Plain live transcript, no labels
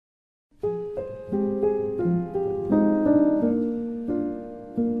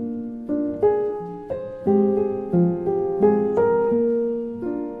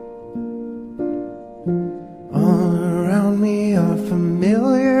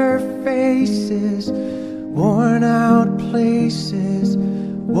faces, worn out places,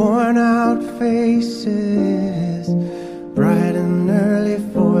 worn out faces, bright and early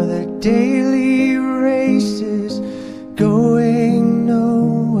for their daily races, going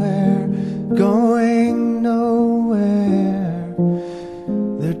nowhere, going nowhere.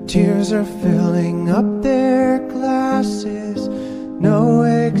 Their tears are filling up their glasses, no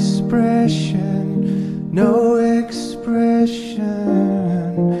expression, no expression.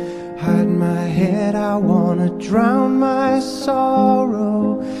 Hide my head, I wanna drown my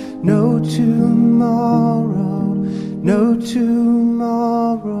sorrow. No tomorrow, no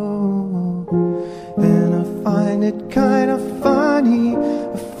tomorrow. And I find it kinda funny,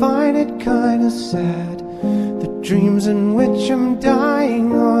 I find it kinda sad. The dreams in which I'm dying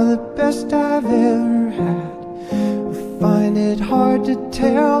are the best I've ever had. I find it hard to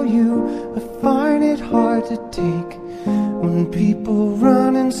tell you, I find it hard to take. When people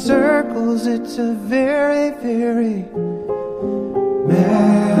run in circles, it's a very, very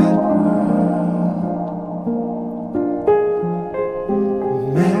mad world.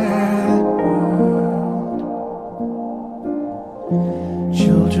 Mad world.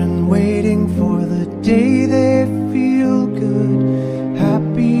 Children waiting for the day they feel good.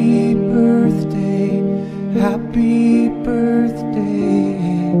 Happy birthday, happy birthday.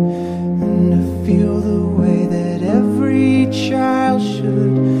 And to feel the way that every child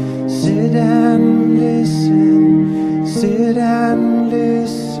should sit and listen, sit and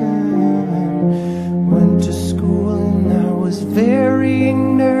listen. Went to school and I was very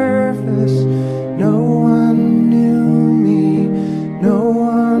nervous. No one knew me, no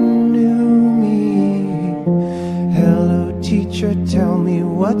one knew me. Hello teacher, tell me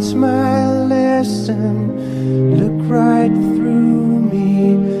what's my lesson. Look right through me,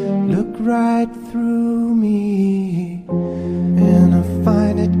 look right through me. And I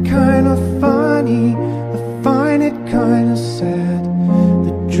find it kinda funny, I find it kinda sad.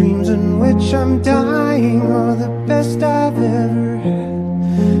 The dreams in which I'm dying are the best I've ever had.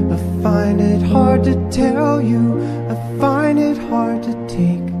 I find it hard to tell you, I find it hard to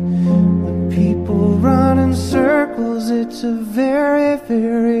take. When people run in circles, it's a very,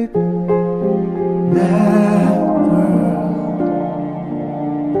 very